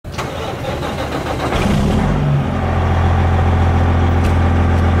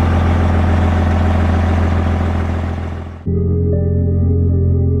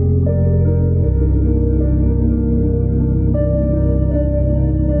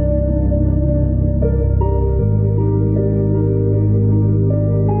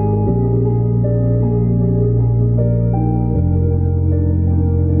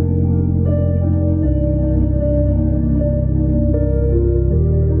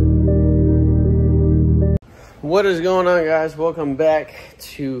What is going on, guys? Welcome back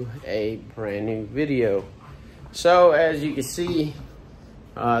to a brand new video. So as you can see,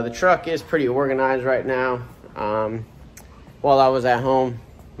 the truck is pretty organized right now. While I was at home,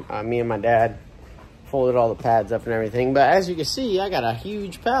 me and my dad folded all the pads up and everything, but as you can see, I got a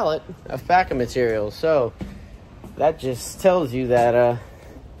huge pallet of packing material. So that just tells you that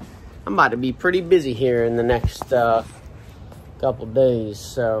I'm about to be pretty busy here in the next couple days.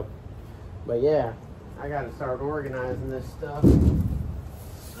 So but yeah, I gotta start organizing this stuff.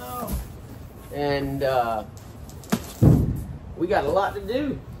 So, and we got a lot to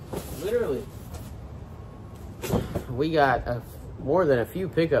do, literally. We got more than a few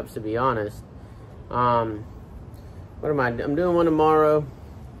pickups, to be honest. I'm doing one tomorrow,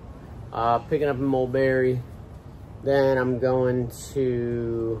 picking up in Mulberry. Then I'm going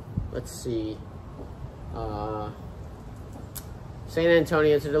to, let's see, San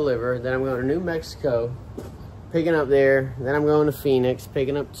Antonio to deliver. Then I'm going to New Mexico, picking up there. Then I'm going to Phoenix,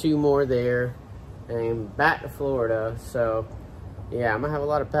 picking up 2 more there, and back to Florida. So yeah, I'm gonna have a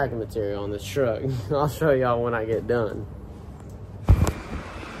lot of packing material on this truck. I'll show y'all when I get done.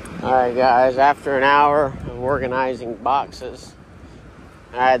 All right, guys, after an hour of organizing boxes,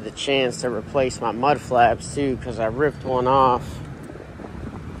 I had the chance to replace my mud flaps too, because I ripped one off.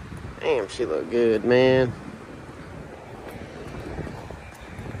 Damn, she looked good, man.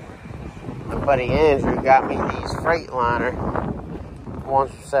 My buddy Andrew got me these Freightliner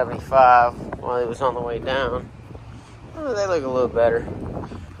ones for $75 while he was on the way down. Oh, they look a little better.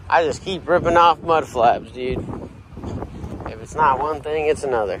 I just keep ripping off mud flaps, dude. If it's not one thing, it's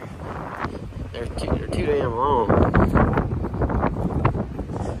another. They're too damn long.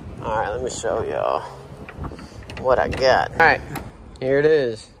 Alright, let me show y'all what I got. Alright, here it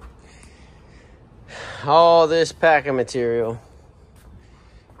is. All this packing material.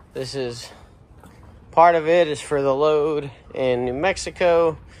 This is, part of it is for the load in New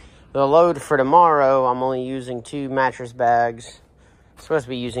Mexico. The load for tomorrow, I'm only using 2 mattress bags. I'm supposed to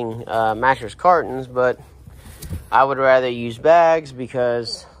be using mattress cartons, but I would rather use bags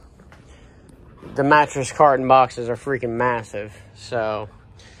because the mattress carton boxes are freaking massive. So,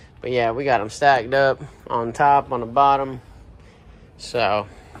 but yeah, we got them stacked up on top, on the bottom. So,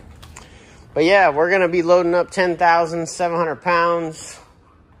 but yeah, we're going to be loading up 10,700 pounds,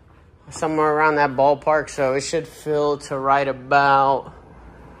 somewhere around that ballpark. So it should fill to right about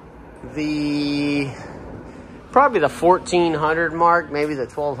probably the 1,400 mark, maybe the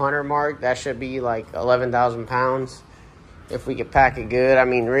 1,200 mark. That should be like 11,000 pounds if we could pack it good. I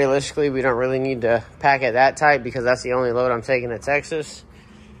mean, realistically, we don't really need to pack it that tight because that's the only load I'm taking to Texas.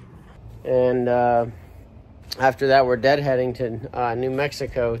 And after that, we're deadheading to New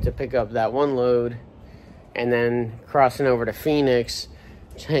Mexico to pick up that one load, and then crossing over to Phoenix.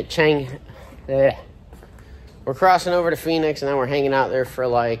 We're crossing over to Phoenix, and then we're hanging out there for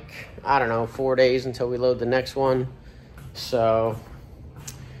like, I don't know, 4 days until we load the next one. So,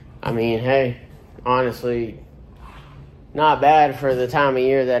 I mean, hey, honestly, not bad for the time of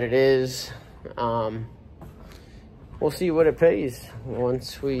year that it is. We'll see what it pays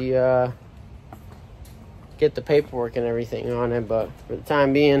once we get the paperwork and everything on it. But for the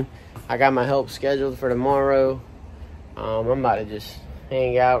time being, I got my help scheduled for tomorrow. I'm about to just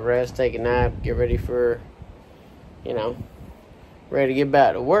hang out, rest, take a nap, get ready for, you know, ready to get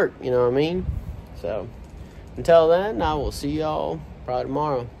back to work, you know what I mean? So, until then, I will see y'all probably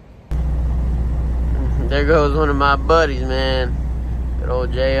tomorrow. There goes one of my buddies, man. Good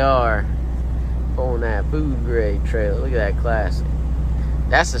old JR. Pulling that food grade trailer. Look at that classic.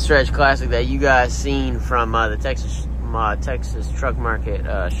 That's the stretch classic that you guys seen from the Texas Truck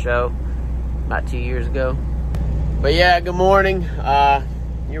Market show about 2 years ago. But yeah, good morning.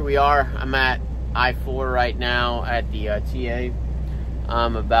 Here we are. I'm at I-4 right now at the TA.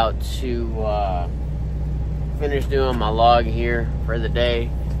 I'm about to finish doing my log here for the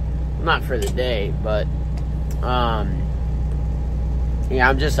day. Not for the day, but yeah,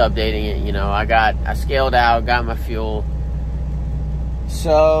 I'm just updating it. You know, I scaled out, got my fuel.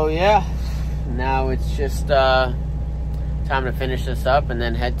 So yeah, now it's just time to finish this up and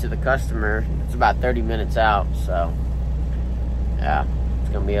then head to the customer. It's about 30 minutes out, so yeah,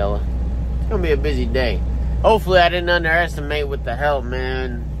 it's gonna be a busy day. Hopefully I didn't underestimate with the help,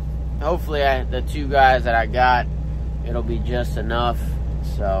 man. Hopefully the 2 guys that I got, it'll be just enough.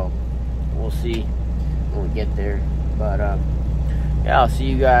 So we'll see when we get there. But yeah, I'll see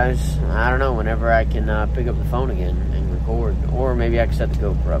you guys, I don't know, whenever I can pick up the phone again and record. Or maybe I can set the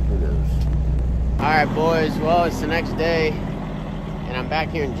GoPro up, who knows. Alright, boys, well, it's the next day, and I'm back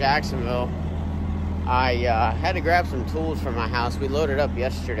here in Jacksonville. I had to grab some tools from my house. We loaded up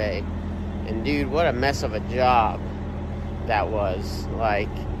yesterday, And dude, what a mess of a job that was. Like,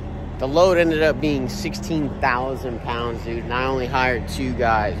 the load ended up being 16,000 pounds, dude, and I only hired 2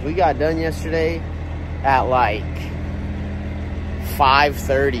 guys. We got done yesterday at like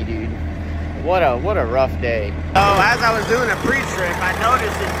 5:30, dude. What a rough day. So as I was doing a pre-trip, I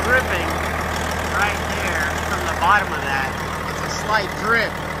noticed it dripping right there from the bottom of that. It's a slight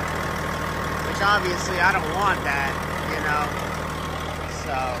drip, which obviously I don't want that, you know.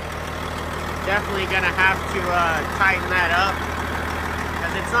 So definitely gonna have to tighten that up,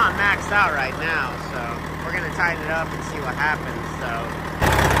 because it's not maxed out right now. So we're gonna tighten it up and see what happens. So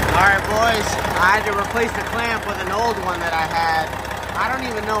all right, boys, I had to replace the clamp with an old one that I had. I don't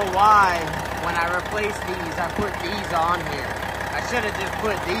even know why when I replaced these, I put these on here. I should have just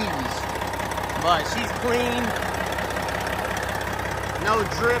put these, but she's clean. No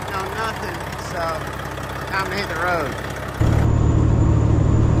drip, no nothing. So time to hit the road.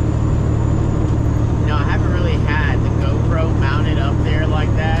 You know, I haven't really had the GoPro mounted up there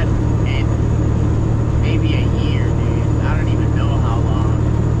like that in maybe a year, dude. I don't even know how long.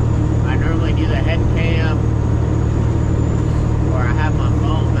 I normally do the head cam, or I have my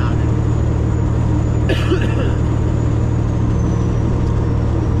phone mounted.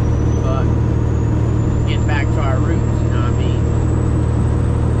 But getting back to our roots, you know what I mean?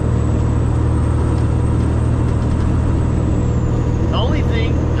 The only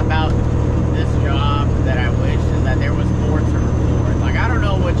thing about this job that I wish is that there was more to record. Like, I don't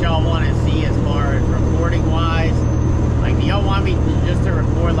know what y'all want to see as far as recording wise. Like, do y'all want me just to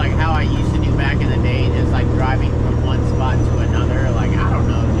record like how I used to do back in the day, just like driving from one spot to another? Like, I don't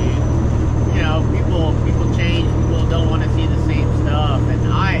know, dude. You know, people change, people don't want to see the same stuff, and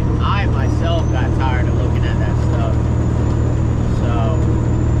I myself got tired of looking at that stuff. So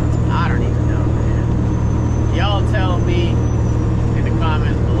I don't even know, man. Y'all tell me in the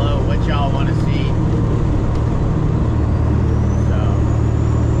comments below what y'all want to see.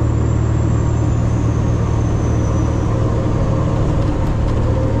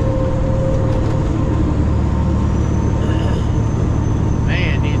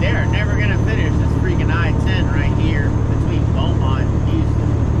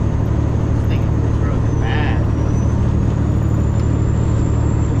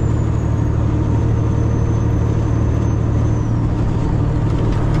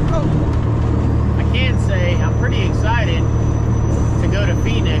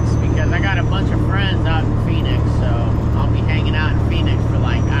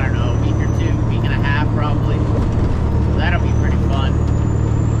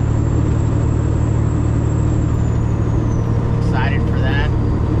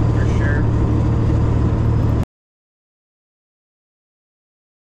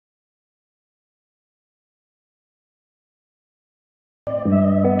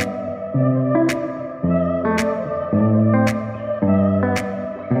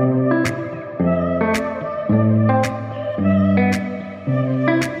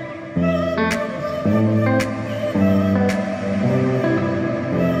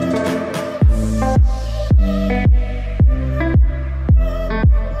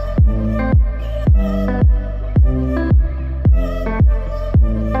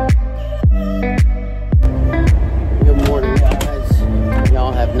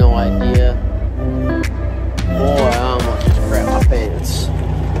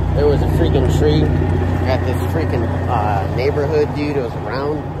 At this freaking neighborhood, dude. It was a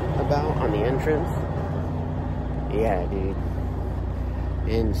roundabout on the entrance. Yeah, dude.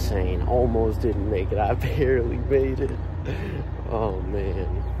 Insane. Almost didn't make it. I barely made it. Oh,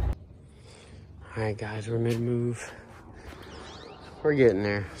 man. Alright, guys. We're mid-move. We're getting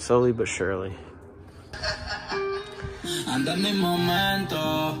there. Slowly but surely.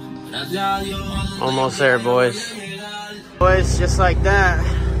 Almost there, boys. Boys, just like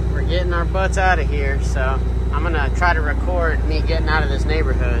that. We're getting our butts out of here, so I'm gonna try to record me getting out of this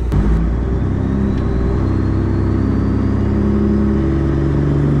neighborhood.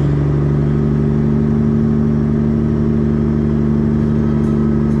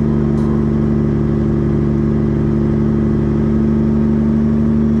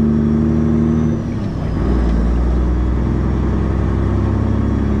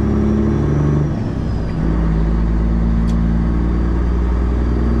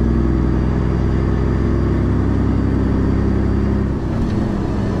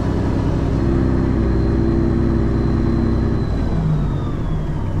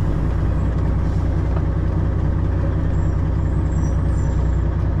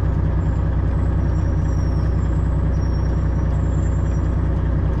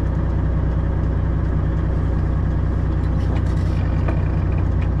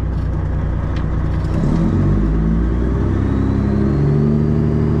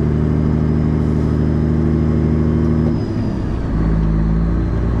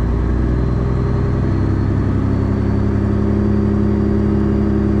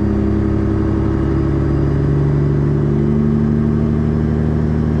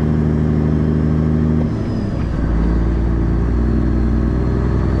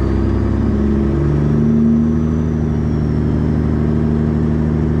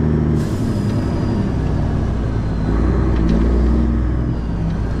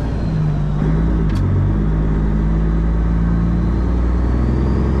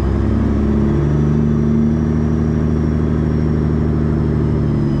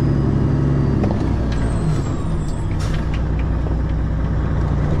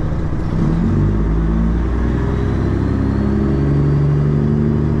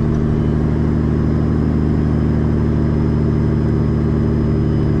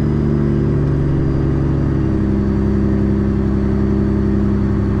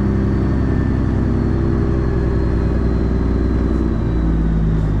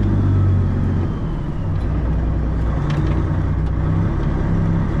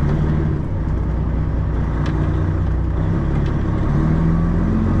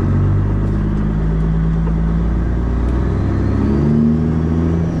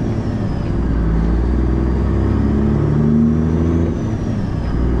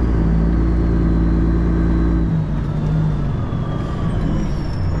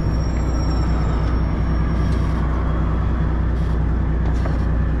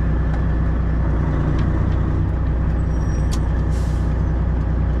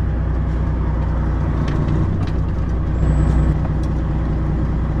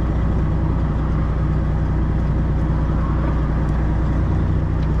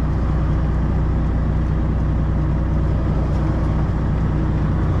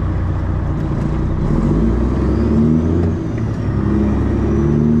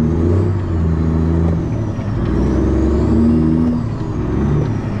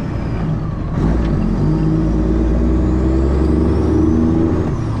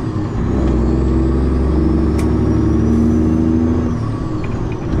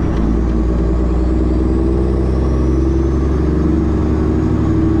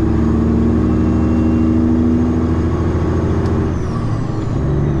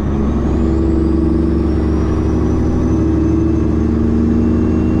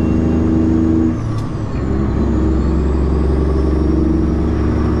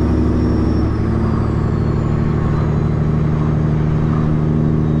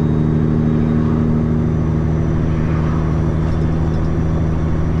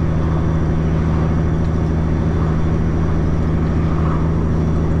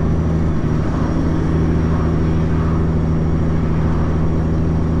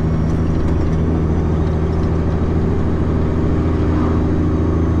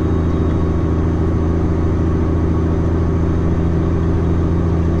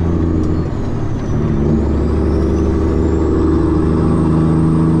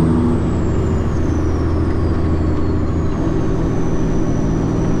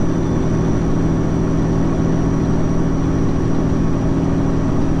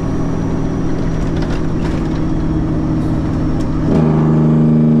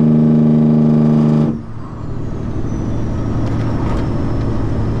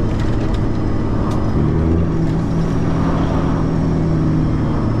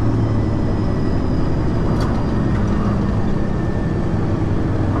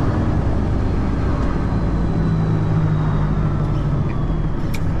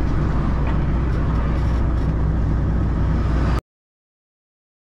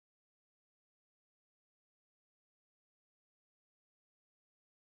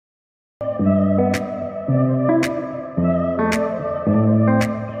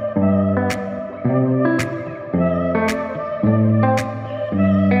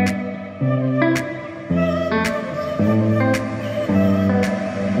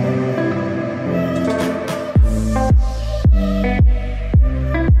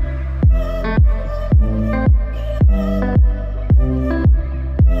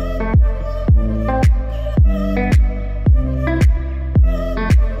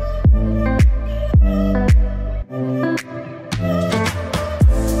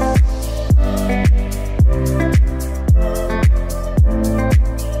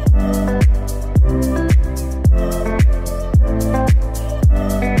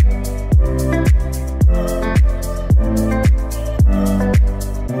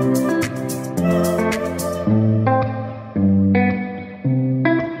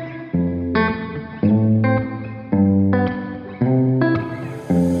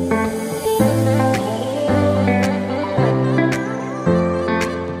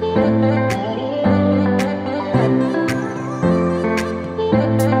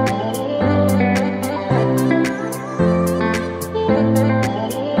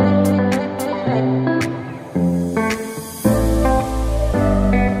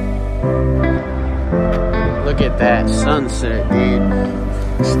 that sunset,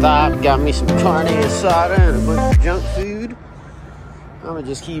 dude. Stopped, got me some carne asada and a bunch of junk food. I'm gonna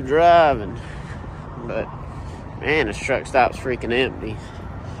just keep driving. But, man, this truck stop's freaking empty.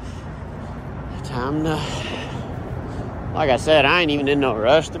 Time to... Like I said, I ain't even in no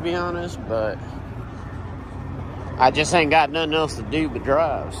rush, to be honest, but I just ain't got nothing else to do but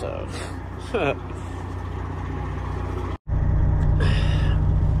drive, so.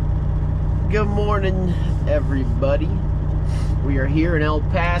 Good morning, everybody. We are here in El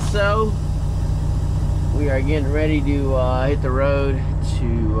Paso. We are getting ready to hit the road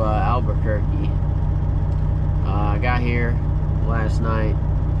to Albuquerque. I got here last night.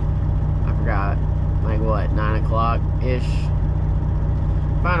 I forgot, like what, 9 o'clock-ish.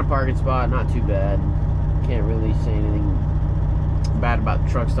 Found a parking spot, not too bad. Can't really say anything bad about the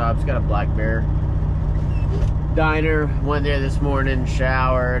truck stop. It's got a Black Bear diner. Went there this morning,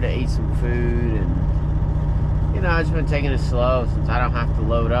 showered, ate some food, and you know, I've just been taking it slow since I don't have to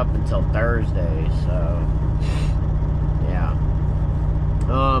load up until Thursday, so yeah.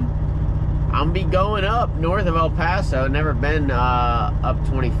 I'm gonna be going up north of El Paso. Never been up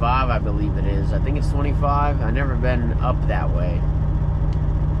 25, I believe it is. I think it's 25. I've never been up that way,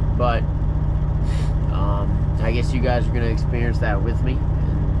 but I guess you guys are gonna experience that with me,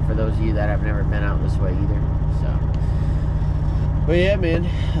 and for those of you that have never been out this way either. So, but yeah, man,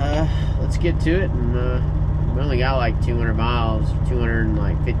 let's get to it. And we only got like 200 miles,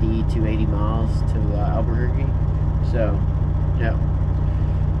 250, 280 miles to Albuquerque. So, yeah.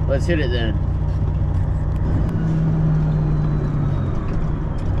 Let's hit it then.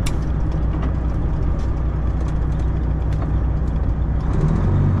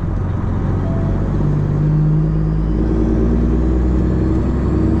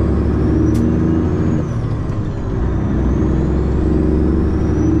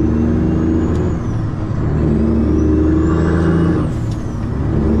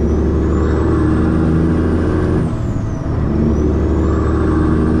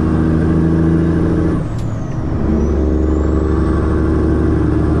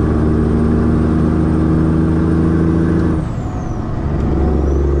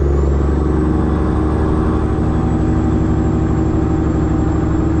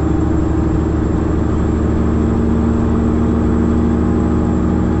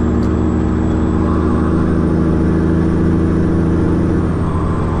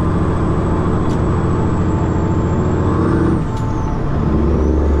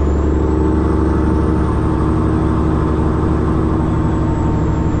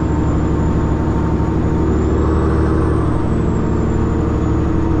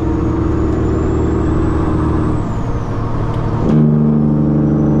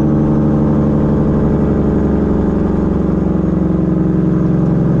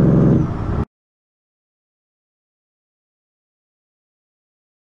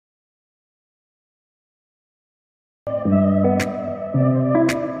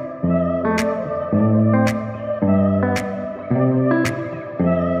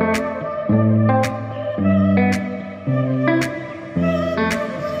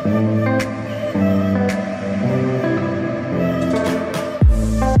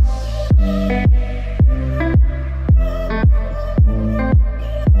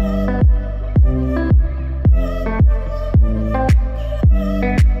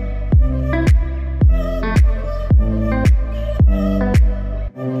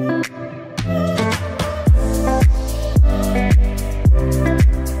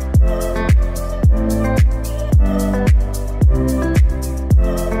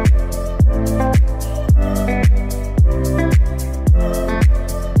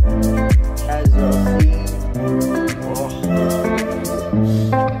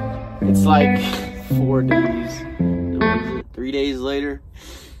 Like 4 days, 3 days later.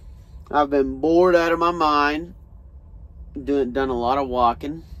 I've been bored out of my mind. Done a lot of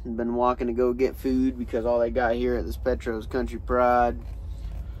walking. Been walking to go get food because all they got here at this Petro's Country Pride.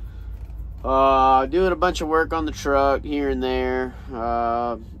 Doing a bunch of work on the truck here and there.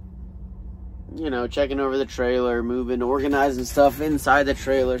 You know, checking over the trailer, moving, organizing stuff inside the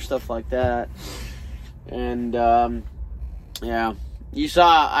trailer, stuff like that. And yeah. You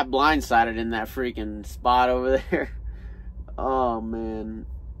saw I blindsided in that freaking spot over there. Oh, man.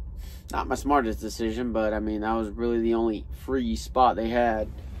 Not my smartest decision, but, I mean, that was really the only free spot they had.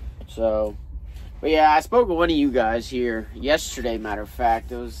 So, but, yeah, I spoke with one of you guys here yesterday, matter of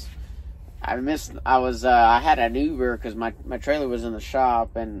fact. It was, I had an Uber because my trailer was in the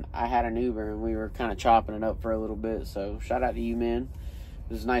shop, and I had an Uber, and we were kind of chopping it up for a little bit. So, shout out to you, man.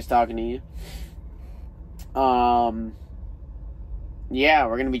 It was nice talking to you. yeah,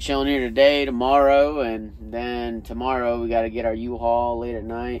 we're going to be chilling here today, tomorrow, and then tomorrow we got to get our U-Haul late at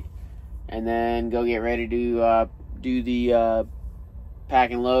night, and then go get ready to do the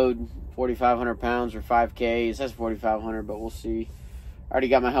pack and load, 4,500 pounds or 5K. It says 4,500, but we'll see. I already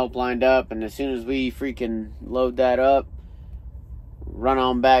got my help lined up, and as soon as we freaking load that up, run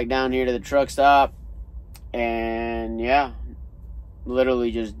on back down here to the truck stop, and yeah,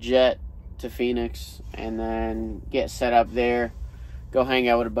 literally just jet to Phoenix, and then get set up there, go hang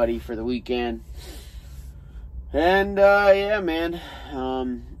out with a buddy for the weekend. And yeah, man,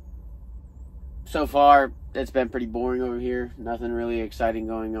 so far it's been pretty boring over here. Nothing really exciting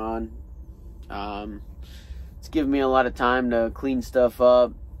going on. It's given me a lot of time to clean stuff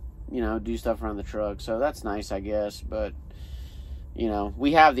up, you know, do stuff around the truck, so that's nice, I guess. But you know,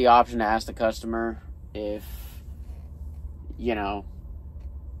 we have the option to ask the customer if, you know,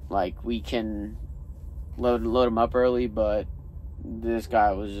 like, we can load them up early, but this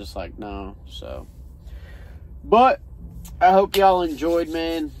guy was just like, no. So, but I hope y'all enjoyed,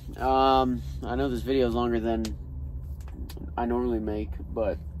 man. I know this video is longer than I normally make,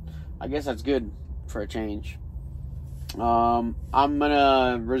 but I guess that's good for a change. I'm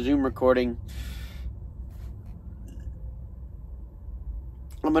gonna resume recording.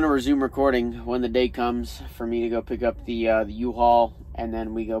 I'm gonna resume recording when the day comes for me to go pick up the U-Haul, and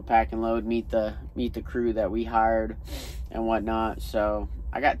then we go pack and load, meet the crew that we hired and whatnot. So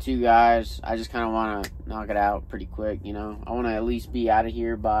I got 2 guys. I just kind of want to knock it out pretty quick, you know. I want to at least be out of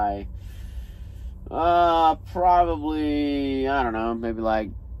here by probably, I don't know, maybe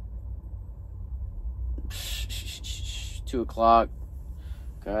like 2 o'clock,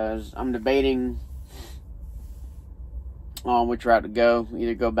 because I'm debating on which route to go.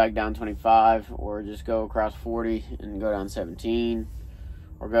 Either go back down 25 or just go across 40 and go down 17,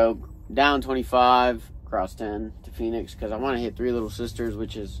 or go down 25 across 10 to Phoenix, because I want to hit 3 Little Sisters,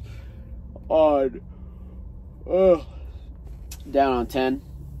 which is on down on 10.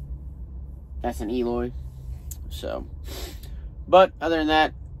 That's in Eloy. So, but other than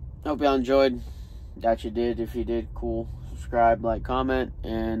that, hope y'all enjoyed. Doubt you did. If you did, cool. Subscribe, like, comment,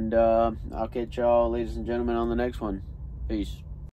 and I'll catch y'all, ladies and gentlemen, on the next one. Peace.